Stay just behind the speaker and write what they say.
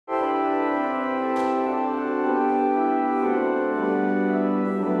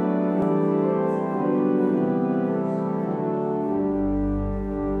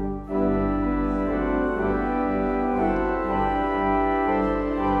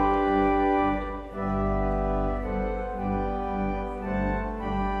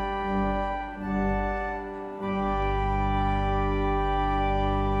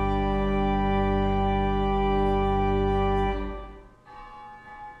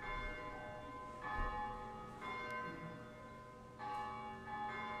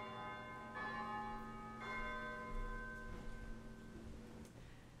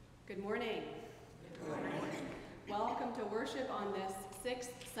worship on this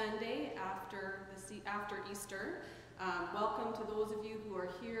sixth Sunday after Easter. Welcome to those of you who are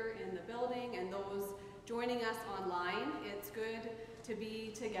here in the building and those joining us online. It's good to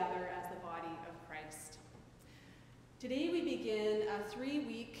be together as the body of Christ. Today we begin a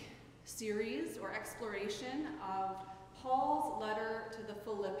 3-week series or exploration of Paul's letter to the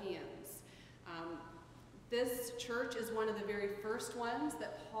Philippians. This church is one of the very first ones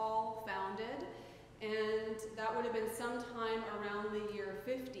that Paul founded, and that would have been sometime around the year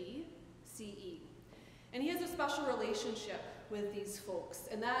 50 CE. And he has a special relationship with these folks,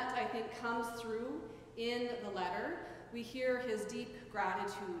 and that, I think, comes through in the letter. We hear his deep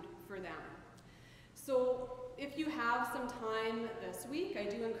gratitude for them. So if you have some time this week, I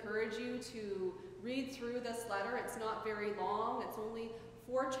do encourage you to read through this letter. It's not very long. It's only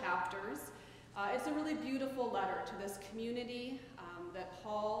 4 chapters. It's a really beautiful letter to this community that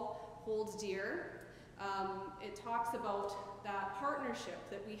Paul holds dear. It talks about that partnership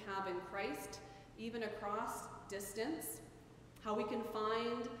that we have in Christ, even across distance, how we can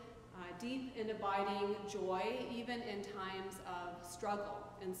find deep and abiding joy, even in times of struggle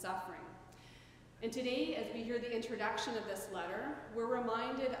and suffering. And today, as we hear the introduction of this letter, we're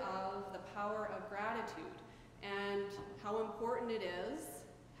reminded of the power of gratitude and how important it is,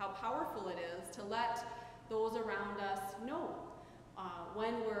 how powerful it is to let those around us know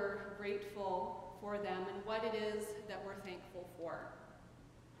when we're grateful for them and what it is that we're thankful for.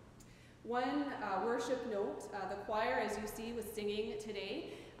 One worship note, the choir, as you see, was singing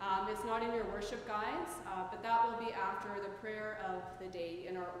today. It's not in your worship guides, but that will be after the prayer of the day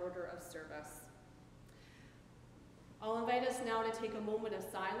in our order of service. I'll invite us now to take a moment of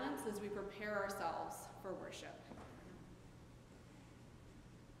silence as we prepare ourselves for worship.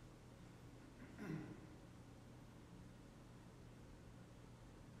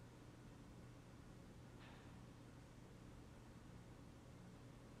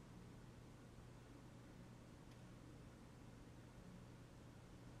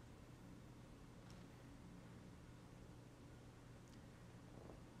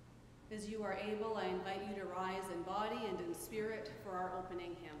 As you are able, I invite you to rise in body and in spirit for our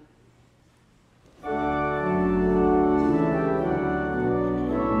opening hymn.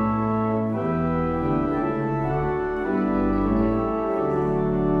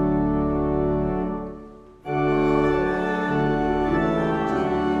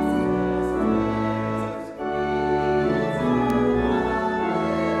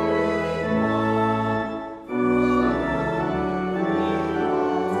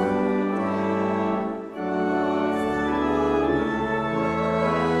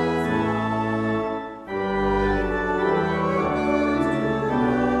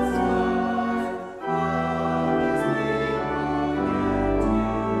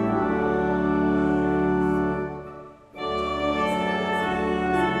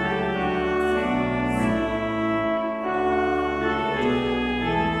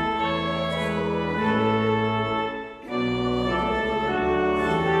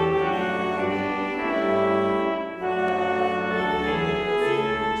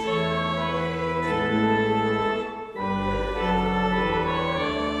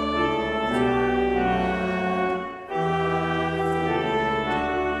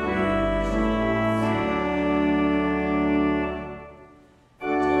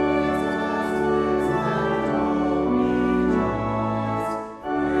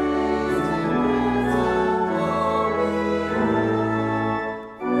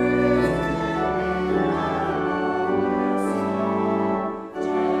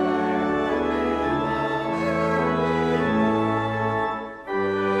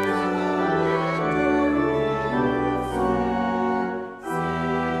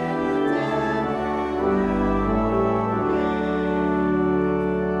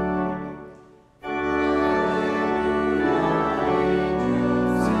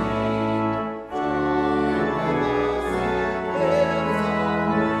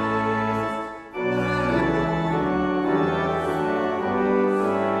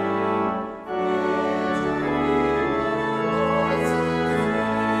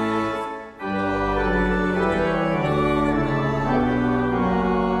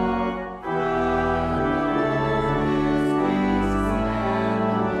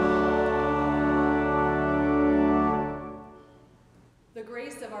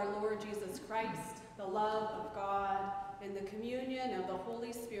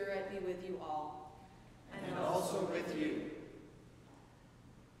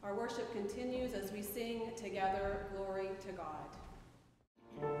 Our worship continues as we sing together, Glory to God.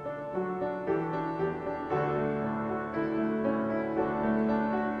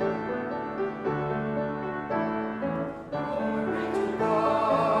 Glory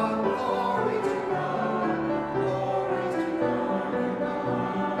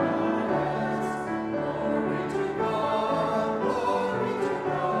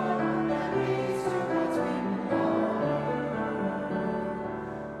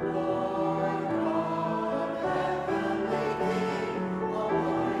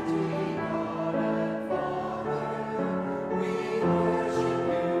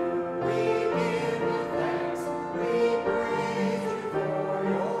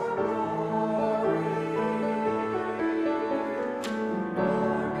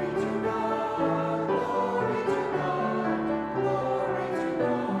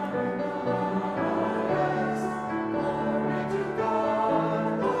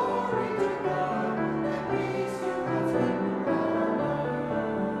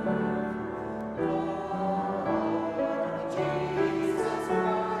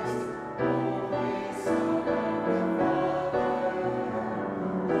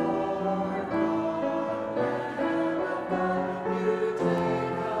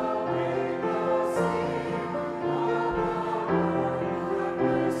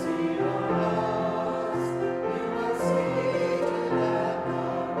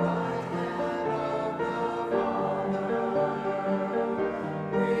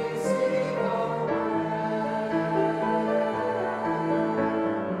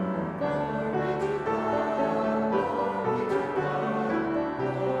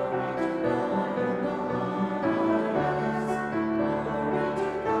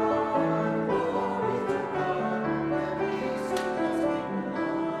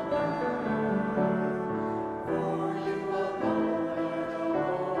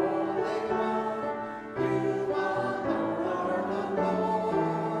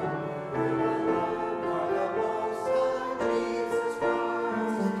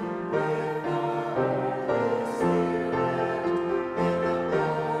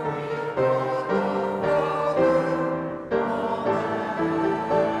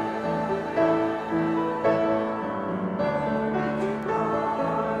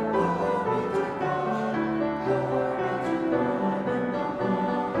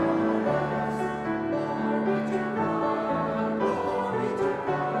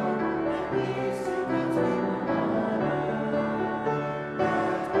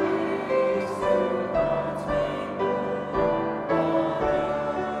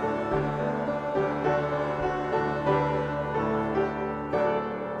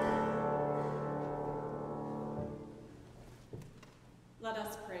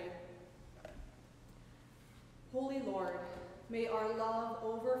love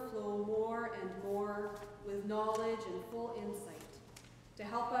overflow more and more with knowledge and full insight, to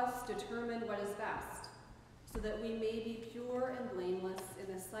help us determine what is best, so that we may be pure and blameless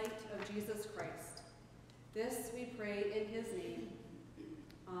in the sight of Jesus Christ. This we pray in his name.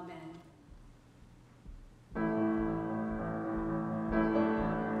 Amen.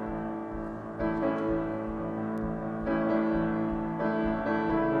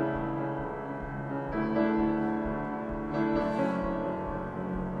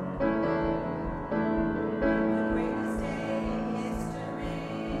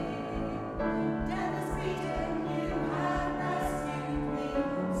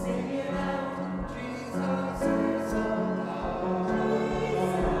 Jesus is alive.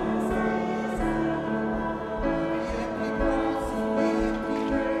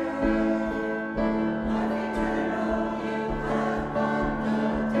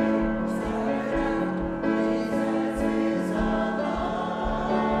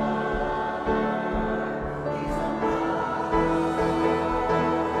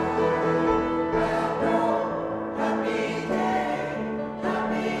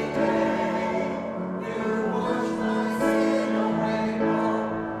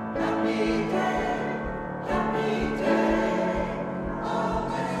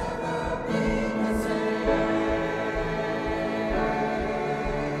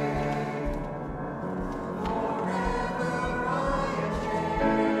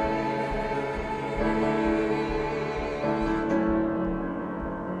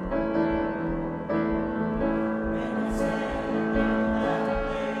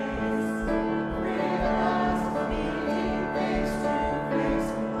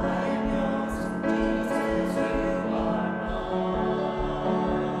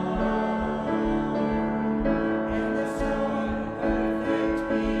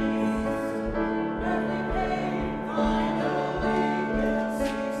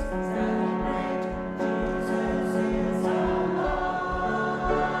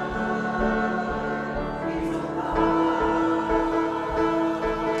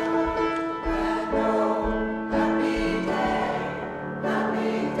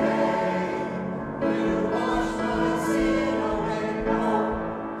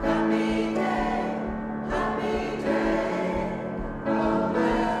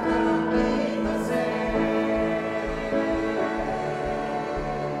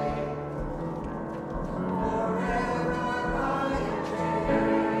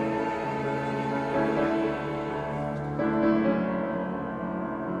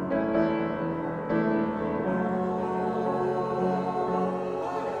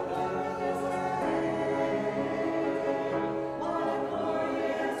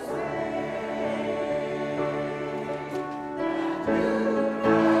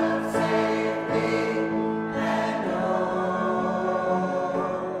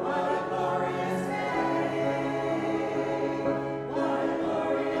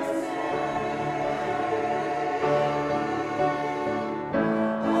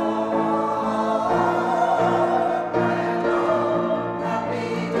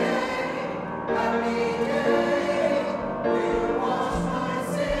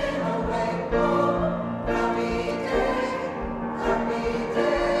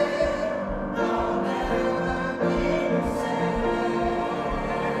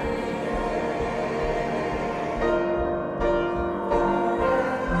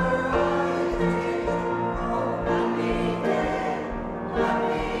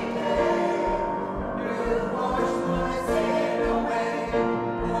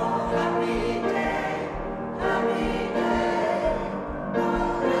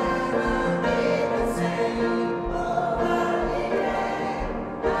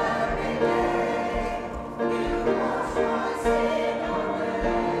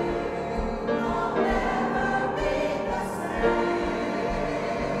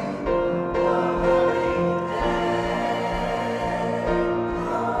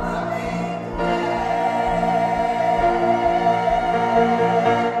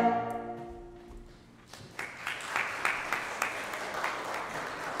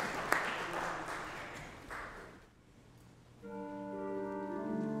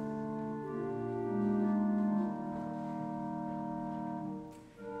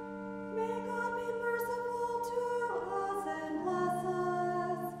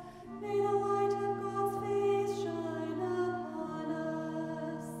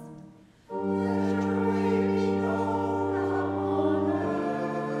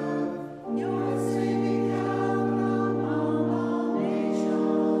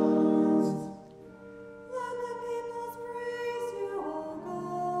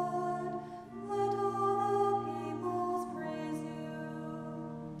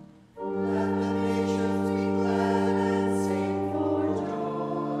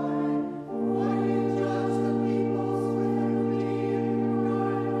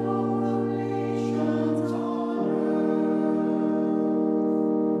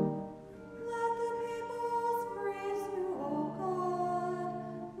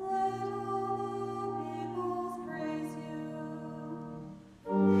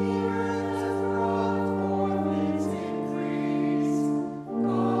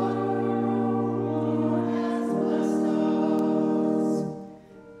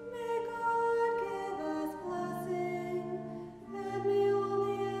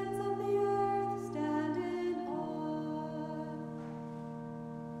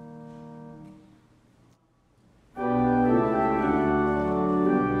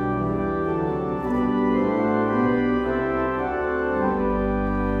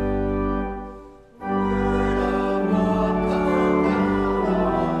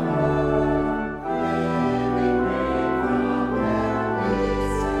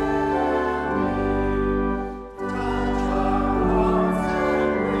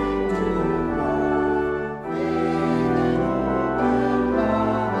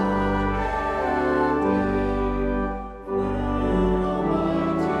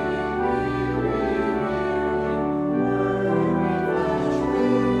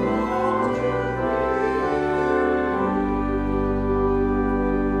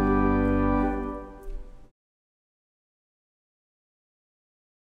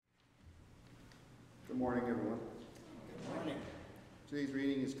 Today's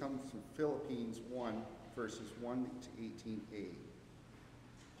reading comes from Philippians 1, verses 1 to 18a.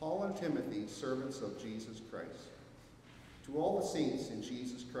 Paul and Timothy, servants of Jesus Christ. To all the saints in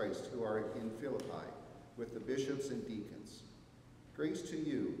Jesus Christ who are in Philippi, with the bishops and deacons, grace to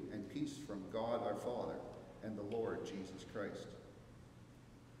you and peace from God our Father and the Lord Jesus Christ.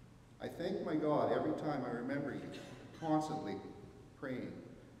 I thank my God every time I remember you, constantly praying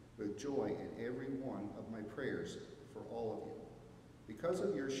with joy in every one of my prayers for all of you, because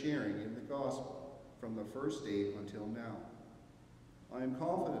of your sharing in the gospel from the first day until now. I am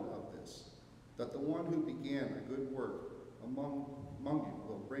confident of this, that the one who began a good work among you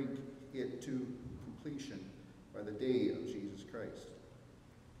will bring it to completion by the day of Jesus Christ.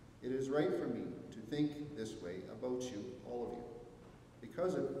 It is right for me to think this way about you, all of you,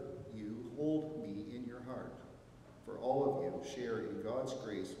 because of you hold me in your heart, for all of you share in God's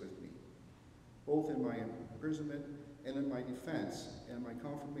grace with me, both in my imprisonment and in my defense and my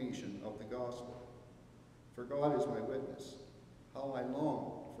confirmation of the gospel. For God is my witness, how I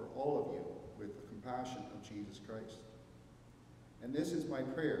long for all of you with the compassion of Jesus Christ. And this is my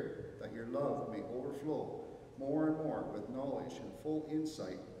prayer, that your love may overflow more and more with knowledge and full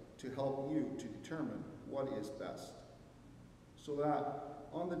insight to help you to determine what is best, so that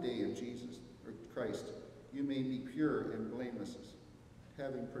on the day of Jesus or Christ you may be pure and blameless,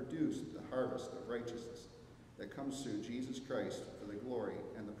 having produced the harvest of righteousness that comes through Jesus Christ for the glory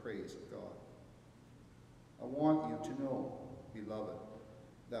and the praise of God. I want you to know, beloved,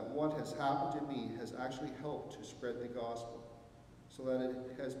 that what has happened to me has actually helped to spread the gospel, so that it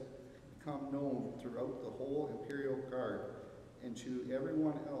has become known throughout the whole imperial guard and to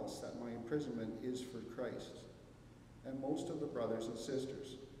everyone else that my imprisonment is for Christ. And most of the brothers and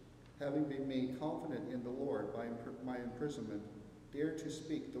sisters, having been made confident in the Lord by my imprisonment, dare to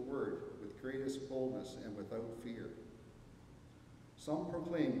speak the word with greatest boldness and without fear. Some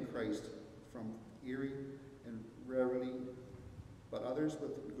proclaim Christ from eerie and rarely, but others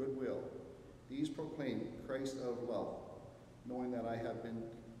with goodwill. These proclaim Christ out of love, knowing that I have been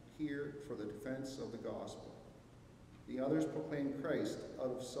here for the defense of the gospel. The others proclaim Christ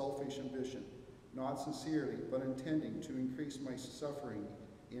out of selfish ambition, not sincerely, but intending to increase my suffering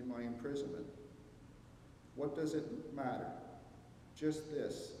in my imprisonment. What does it matter? Just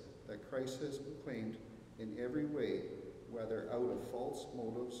this, that Christ has proclaimed in every way, whether out of false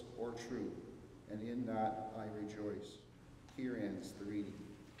motives or true, and in that I rejoice. Here ends the reading.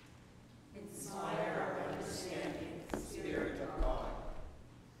 Inspire our understanding, Spirit of God.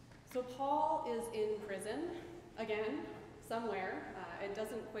 So Paul is in prison, again, somewhere. It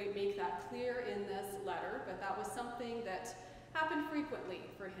doesn't quite make that clear in this letter, but that was something that happened frequently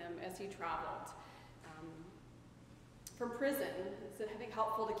for him as he traveled. From prison, it's I think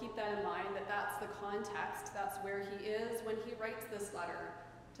helpful to keep that in mind, that that's the context, that's where he is when he writes this letter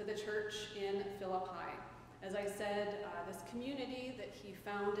to the church in Philippi. As I said, this community that he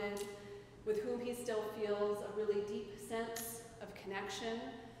founded, with whom he still feels a really deep sense of connection,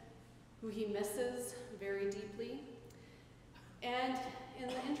 who he misses very deeply. And in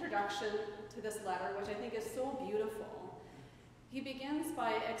the introduction to this letter, which I think is so beautiful, he begins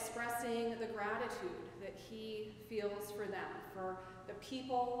by expressing the gratitude that he feels for them, for the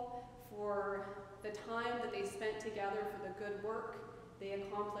people, for the time that they spent together, for the good work they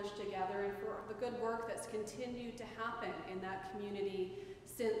accomplished together, and for the good work that's continued to happen in that community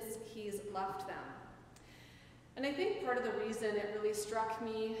since he's left them. And I think part of the reason it really struck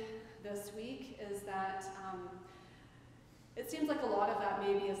me this week is that it seems like a lot of that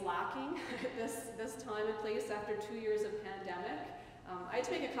maybe is lacking at this time and place after 2 years of pandemic. I had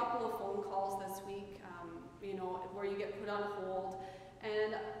to make a couple of phone calls this week, where you get put on hold.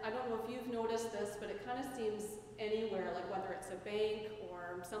 And I don't know if you've noticed this, but it kind of seems anywhere, like whether it's a bank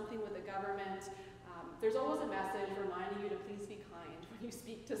or something with the government, there's always a message reminding you to please be kind when you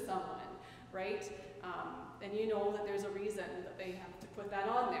speak to someone, right? And you know that there's a reason that they have to put that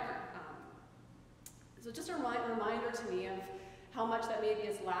on there. So just a reminder to me of how much that maybe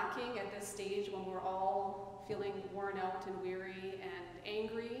is lacking at this stage when we're all feeling worn out and weary and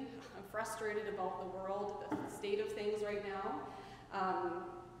angry and frustrated about the world, the state of things right now.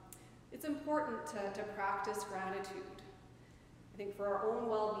 It's important to practice gratitude, I think, for our own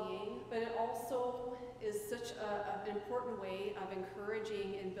well-being, but it also is such an important way of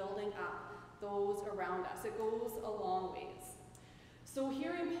encouraging and building up those around us. It goes a long ways. So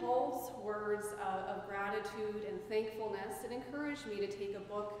hearing Paul's words of gratitude and thankfulness, it encouraged me to take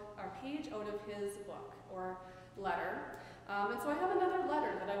a page out of his book or letter. And so I have another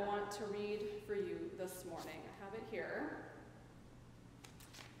letter that I want to read for you this morning. I have it here.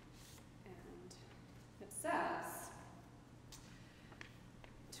 And it says,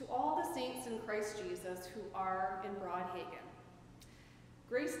 Christ Jesus who are in Broadhagen.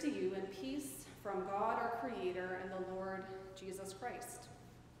 Grace to you and peace from God our Creator and the Lord Jesus Christ.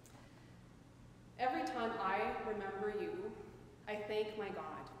 Every time I remember you, I thank my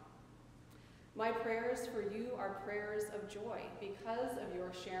God. My prayers for you are prayers of joy because of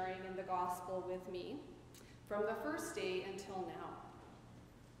your sharing in the gospel with me from the first day until now.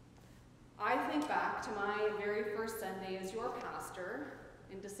 I think back to my very first Sunday as your pastor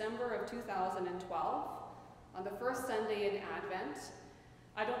in December of 2012, on the first Sunday in Advent.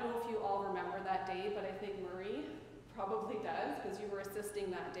 I don't know if you all remember that day, but I think Murray probably does because you were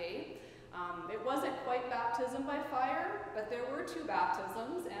assisting that day. It wasn't quite baptism by fire, but there were 2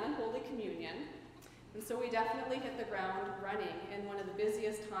 baptisms and Holy Communion. And so we definitely hit the ground running in one of the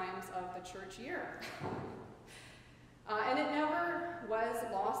busiest times of the church year. And it never was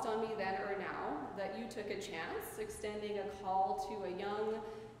lost on me then or now that you took a chance, extending a call to a young,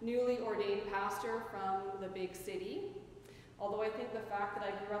 newly ordained pastor from the big city. Although I think the fact that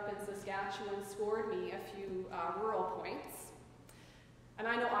I grew up in Saskatchewan scored me a few rural points. And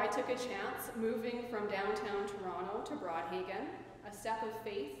I know I took a chance moving from downtown Toronto to Broadhagen, a step of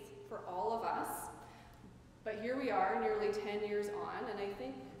faith for all of us. But here we are, nearly 10 years on, and I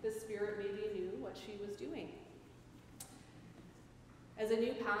think the Spirit maybe knew what she was doing. As a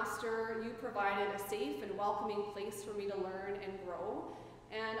new pastor, you provided a safe and welcoming place for me to learn and grow,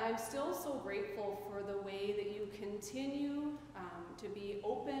 and I'm still so grateful for the way that you continue to be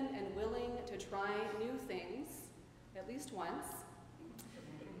open and willing to try new things, at least once.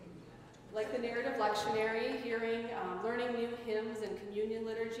 Like the narrative lectionary, learning new hymns and communion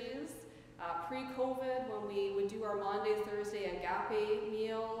liturgies. Pre-COVID, when we would do our Maundy, Thursday agape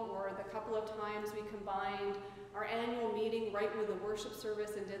meal, or the couple of times we combined our annual meeting right with the worship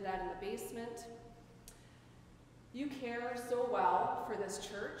service and did that in the basement. You care so well for this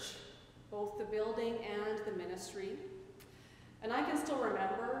church, both the building and the ministry. And I can still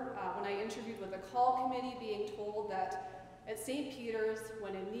remember when I interviewed with the call committee being told that at St. Peter's,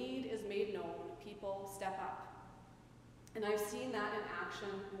 when a need is made known, people step up. And I've seen that in action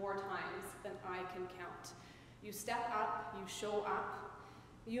more times than I can count. You step up, you show up,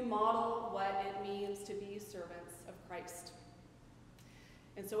 you model what it means to be servants of Christ.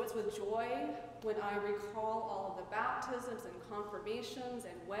 And so it's with joy when I recall all of the baptisms and confirmations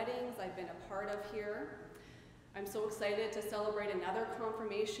and weddings I've been a part of here. I'm so excited to celebrate another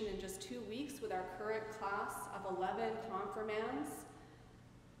confirmation in just 2 weeks with our current class of 11 confirmands.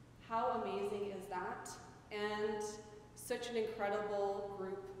 How amazing is that? And such an incredible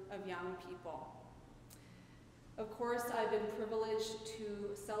group of young people. Of course, I've been privileged to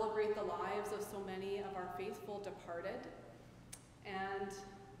celebrate the lives of so many of our faithful departed. And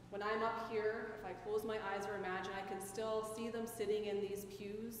when I'm up here, if I close my eyes or imagine, I can still see them sitting in these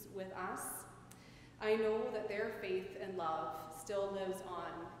pews with us. I know that their faith and love still lives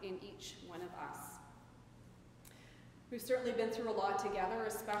on in each one of us. We've certainly been through a lot together,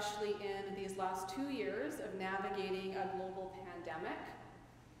 especially in these last 2 years of navigating a global pandemic.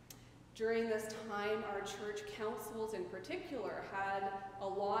 During this time, our church councils in particular had a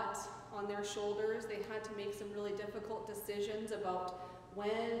lot on their shoulders. They had to make some really difficult decisions about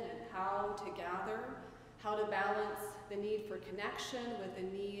when and how to gather, how to balance the need for connection with the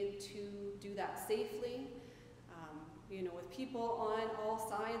need to do that safely. With people on all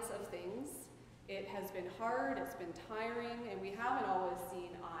sides of things, it has been hard, it's been tiring, and we haven't always seen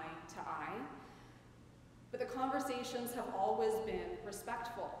eye to eye. But the conversations have always been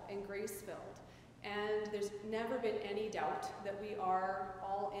respectful and grace-filled, and there's never been any doubt that we are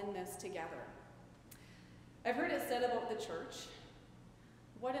all in this together. I've heard it said about the church,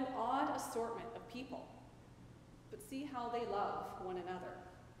 what an odd assortment of people, but see how they love one another.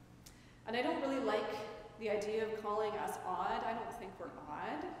 And I don't really like the idea of calling us odd. I don't think we're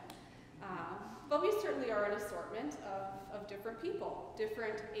odd. But we certainly are an assortment of different people,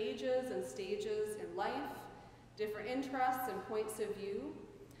 different ages and stages in life, different interests and points of view.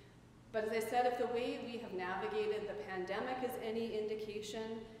 But as I said, if the way we have navigated the pandemic is any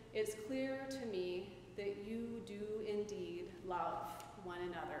indication, it's clear to me that you do indeed love one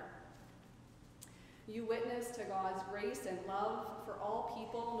another. You witness to God's grace and love for all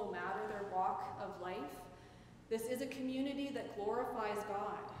people, no matter their walk of life. This is a community that glorifies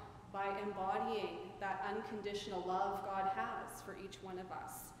God by embodying that unconditional love God has for each one of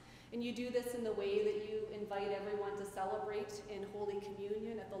us. And you do this in the way that you invite everyone to celebrate in Holy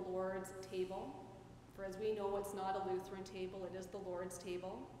Communion at the Lord's table. For as we know, it's not a Lutheran table, it is the Lord's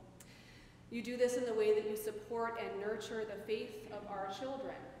table. You do this in the way that you support and nurture the faith of our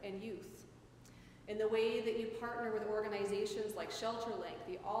children and youth. in the way that you partner with organizations like ShelterLink,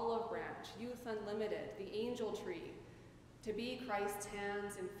 the Olive Branch, Youth Unlimited, the Angel Tree, to be Christ's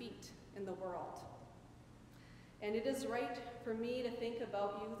hands and feet in the world. And it is right for me to think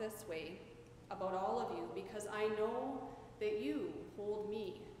about you this way, about all of you, because I know that you hold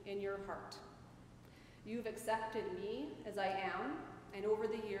me in your heart. You've accepted me as I am, and over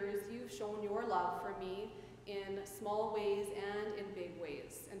the years you've shown your love for me in small ways and in big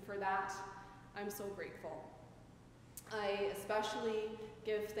ways, and for that I'm so grateful. I especially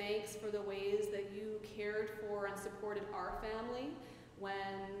give thanks for the ways that you cared for and supported our family when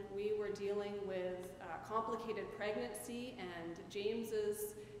we were dealing with complicated pregnancy and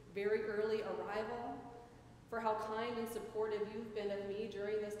James's very early arrival, for how kind and supportive you've been of me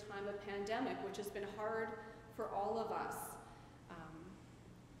during this time of pandemic, which has been hard for all of us.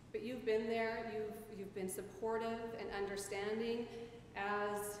 But you've been there, you've been supportive and understanding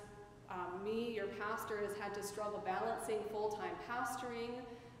as me, your pastor, has had to struggle balancing full-time pastoring,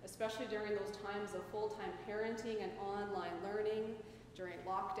 especially during those times of full-time parenting and online learning during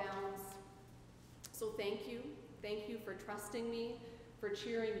lockdowns. So thank you. Thank you for trusting me, for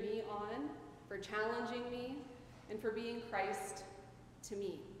cheering me on, for challenging me, and for being Christ to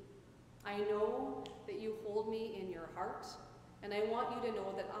me. I know that you hold me in your heart, and I want you to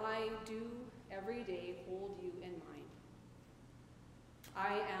know that I do every day hold you in mind.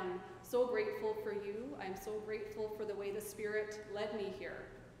 I am so grateful for you. I'm so grateful for the way the Spirit led me here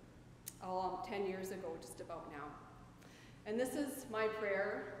 10 years ago, just about now. And this is my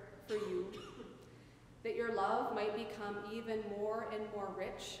prayer for you, that your love might become even more and more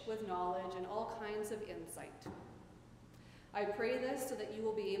rich with knowledge and all kinds of insight. I pray this so that you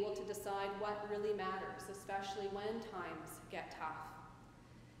will be able to decide what really matters, especially when times get tough.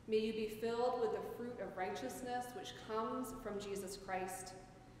 May you be filled with the fruit of righteousness which comes from Jesus Christ,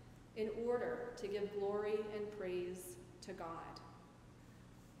 in order to give glory and praise to God.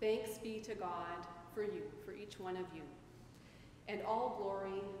 Thanks be to God for you, for each one of you. And all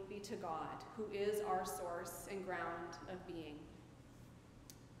glory be to God, who is our source and ground of being.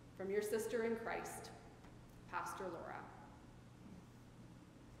 From your sister in Christ, Pastor Laura.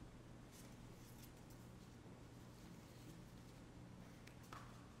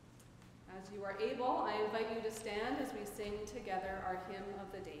 As you are able, I invite you to stand as we sing together our hymn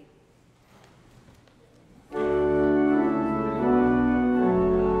of the day.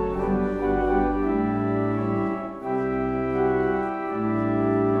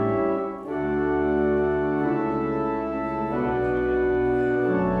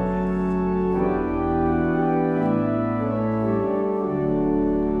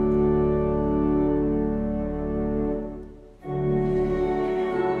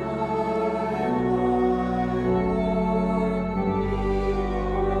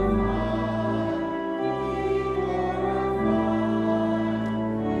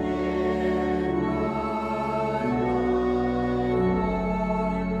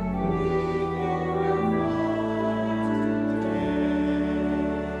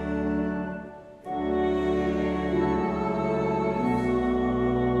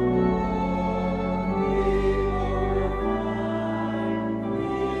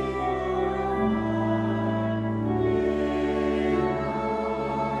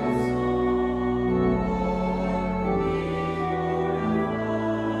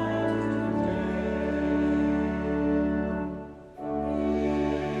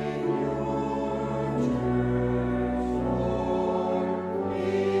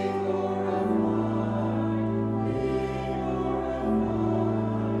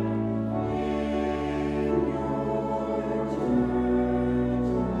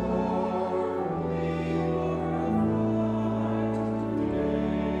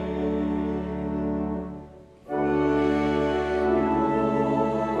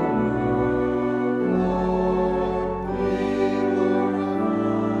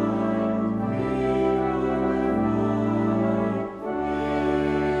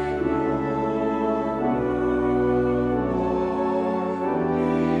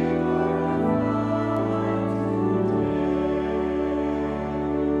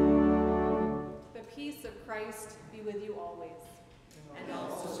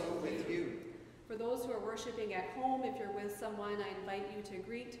 Worshiping at home, if you're with someone, I invite you to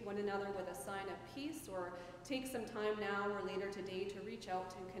greet one another with a sign of peace, or take some time now or later today to reach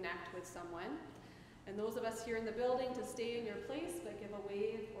out and connect with someone. And those of us here in the building to stay in your place, but give a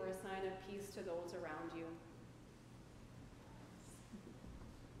wave or a sign of peace to those around you.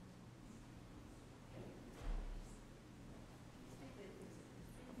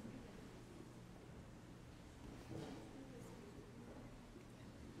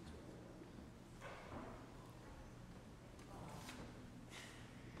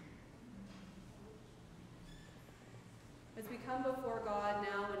 come before God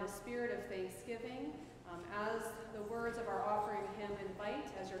now in a spirit of thanksgiving. As the words of our offering hymn invite,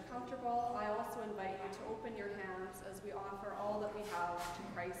 as you're comfortable, I also invite you to open your hands as we offer all that we have to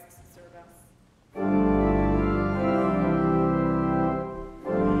Christ's service.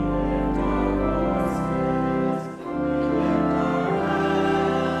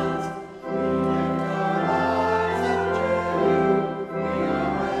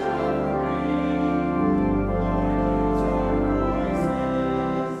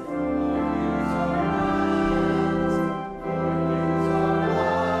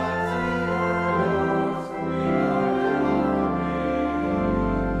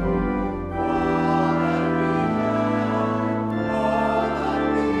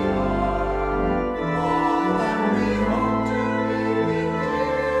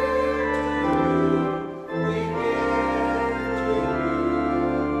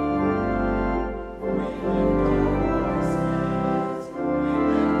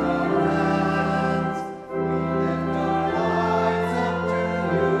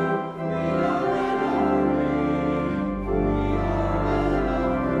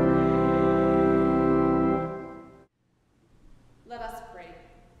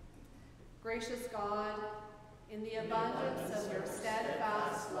 Gracious God, in the abundance of your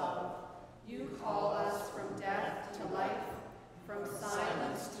steadfast love, you call us from death to life, from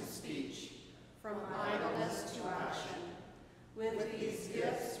silence to speech, from idleness to action. With these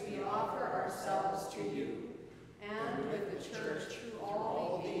gifts we offer ourselves to you, and with the church through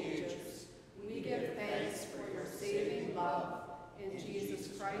all the ages, we give thanks for your saving love in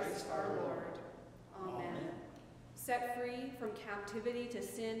Jesus Christ our Lord. Amen. Set free from captivity to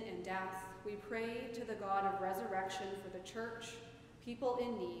sin and death, we pray to the God of resurrection for the church, people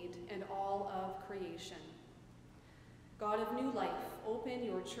in need, and all of creation. God of new life, open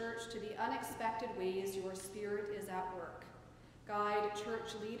your church to the unexpected ways your Spirit is at work. Guide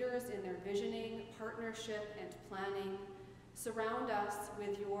church leaders in their visioning, partnership, and planning. Surround us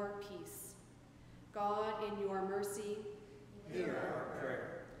with your peace. God, in your mercy, hear our prayer.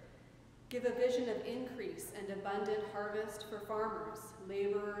 Give a vision of increase and abundant harvest for farmers,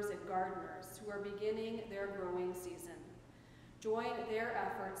 laborers, and gardeners who are beginning their growing season. Join their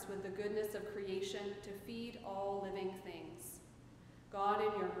efforts with the goodness of creation to feed all living things. God,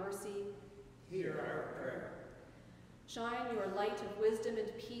 in your mercy, hear our prayer. Shine your light of wisdom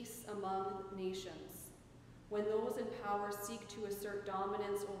and peace among nations. When those in power seek to assert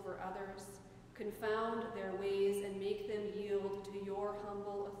dominance over others, confound their ways and make them yield to your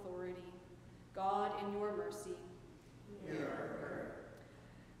humble authority. God, in your mercy, hear our prayer.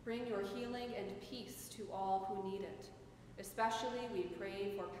 Bring your healing and peace to all who need it. Especially we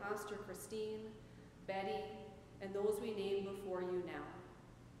pray for Pastor Christine, Betty, and those we name before you now.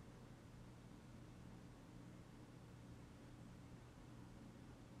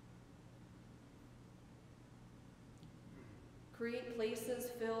 Create places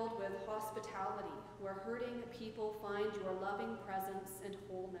filled with hospitality where hurting people find your loving presence and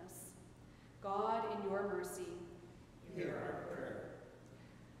wholeness. God, in your mercy, hear our prayer.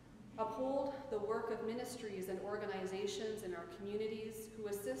 Uphold the work of ministries and organizations in our communities who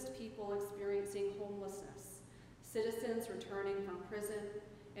assist people experiencing homelessness, citizens returning from prison,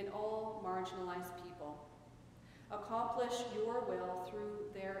 and all marginalized people. Accomplish your will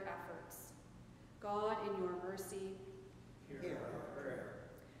through their efforts. God, in your mercy, hear our prayer.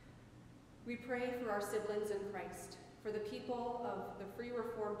 We pray for our siblings in Christ, for the people of the Free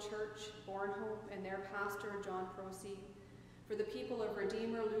Reformed Church, Bornhope, and their pastor, John Prosey, for the people of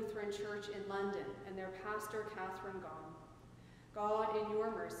Redeemer Lutheran Church in London and their pastor, Catherine Gong. God, in your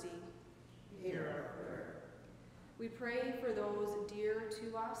mercy, hear our prayer. We pray for those dear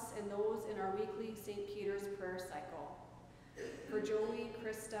to us and those in our weekly St. Peter's prayer cycle. For Joey,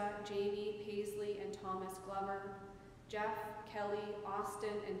 Krista, Jamie, Paisley, and Thomas Glover, Jeff, Kelly,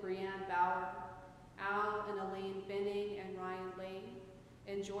 Austin, and Brianne Bauer, Al and Elaine Binning and Ryan Lane,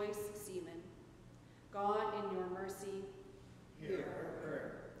 and Joyce Seaman. God, in your mercy, hear our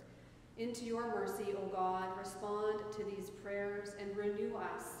prayer. Into your mercy, O God, respond to these prayers and renew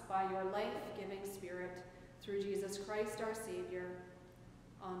us by your life-giving Spirit through Jesus Christ our Savior.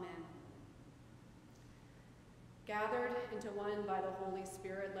 Amen. Gathered into one by the Holy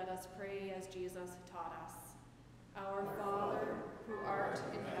Spirit, let us pray as Jesus taught us. Our Father, who art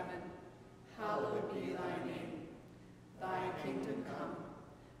in heaven, hallowed be thy name. Thy kingdom come,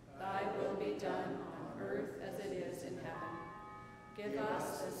 thy will be done on earth as it is in heaven. Give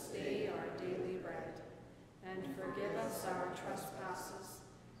us this day our daily bread, and forgive us our trespasses,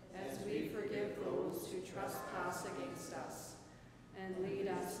 as we forgive those who trespass against us. And lead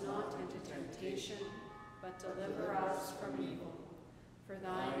us not into temptation, but deliver us from evil. For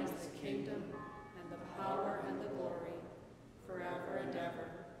thine is the kingdom, and the power, and the glory, forever and ever.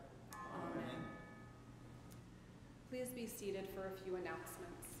 Amen. Please be seated for a few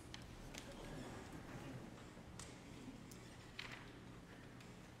announcements.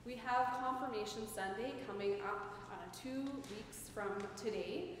 We have Confirmation Sunday coming up 2 weeks from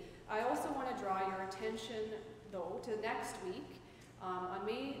today. I also want to draw your attention, though, to next week. On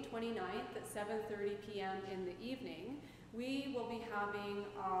May 29th at 7:30 p.m. in the evening, we will be having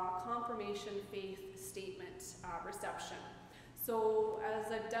a Confirmation Faith Statement reception. So,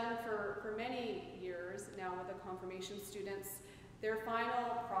 as I've done for many years now with the confirmation students, their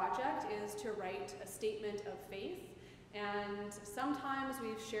final project is to write a statement of faith. And sometimes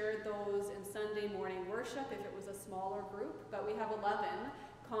we've shared those in Sunday morning worship if it was a smaller group, but we have 11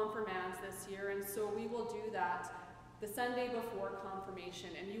 confirmands this year, and so we will do that the Sunday before confirmation.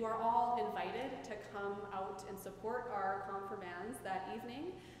 And you are all invited to come out and support our confirmands that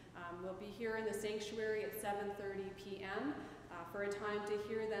evening. We'll be here in the sanctuary at 7:30 p.m. For a time to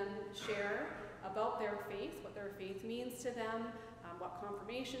hear them share about their faith, what their faith means to them, what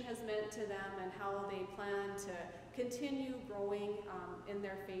confirmation has meant to them, and how they plan to continue growing in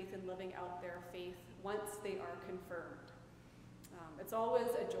their faith and living out their faith once they are confirmed. It's always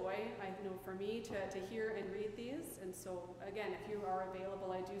a joy, I know, for me to hear and read these, and so again, if you are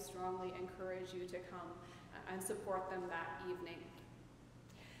available, I do strongly encourage you to come and support them that evening.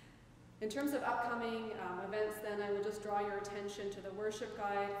 In terms of upcoming events, then, I will just draw your attention to the worship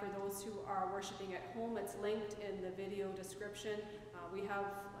guide. For those who are worshiping at home, it's linked in the video description. We have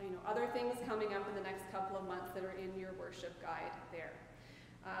other things coming up in the next couple of months that are in your worship guide there.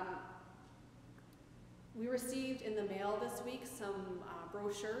 We received in the mail this week some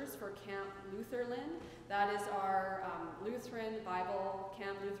brochures for Camp Lutherland. That is our Lutheran Bible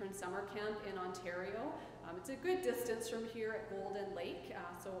Camp, Lutheran Summer Camp in Ontario. It's a good distance from here at Golden Lake,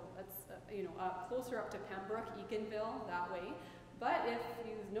 so it's closer up to Pembroke, Eaconville, that way. But if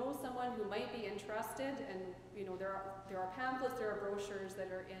you know someone who might be interested, and there are pamphlets, there are brochures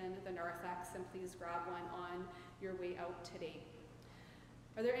that are in the narthex, and please grab one on your way out today.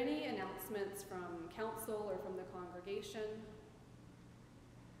 Are there any announcements from council or from the congregation?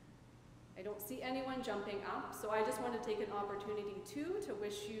 I don't see anyone jumping up, so I just want to take an opportunity to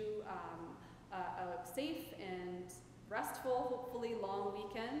wish you a safe and restful, hopefully long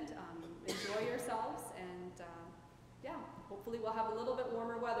weekend. Enjoy yourselves, and hopefully we'll have a little bit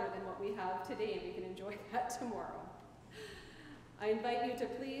warmer weather than what we have today, and we can enjoy that tomorrow. I invite you to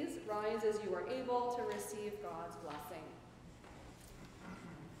please rise as you are able to receive God's blessing.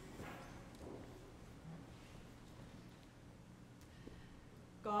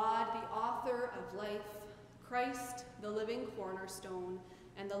 God, the author of life, Christ, the living cornerstone,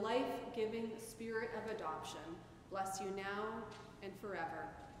 and the life-giving spirit of adoption, bless you now and forever.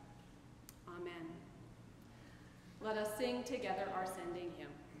 Amen. Let us sing together our sending hymn.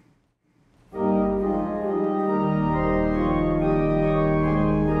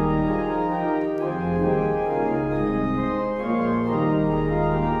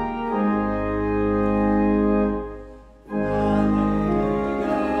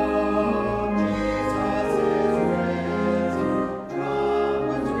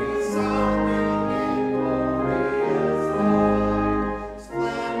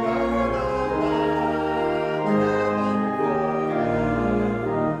 Splendor the Lamb, heaven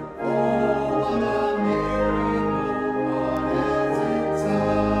forever.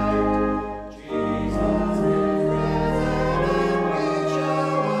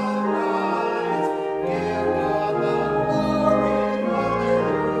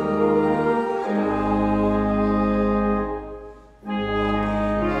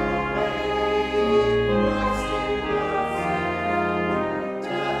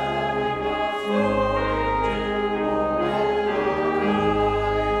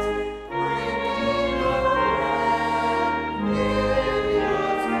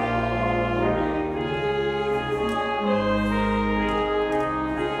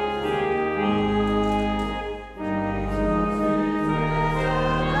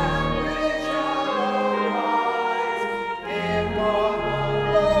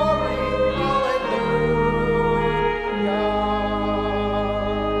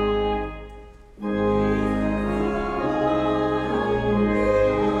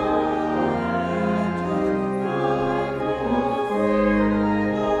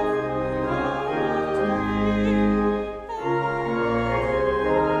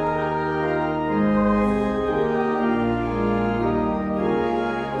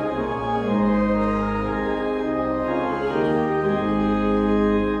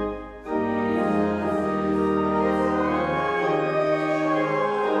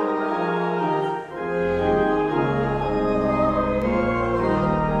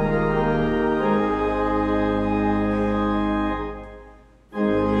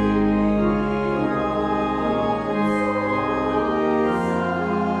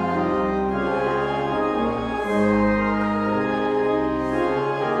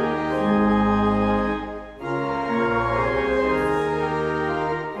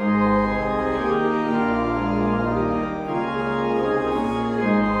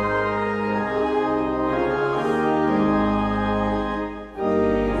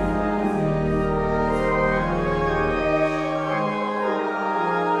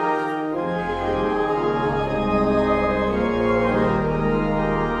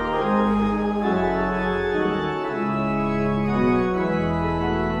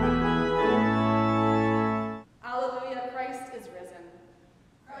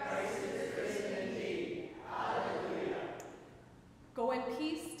 Go in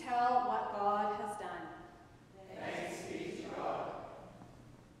peace, tell what God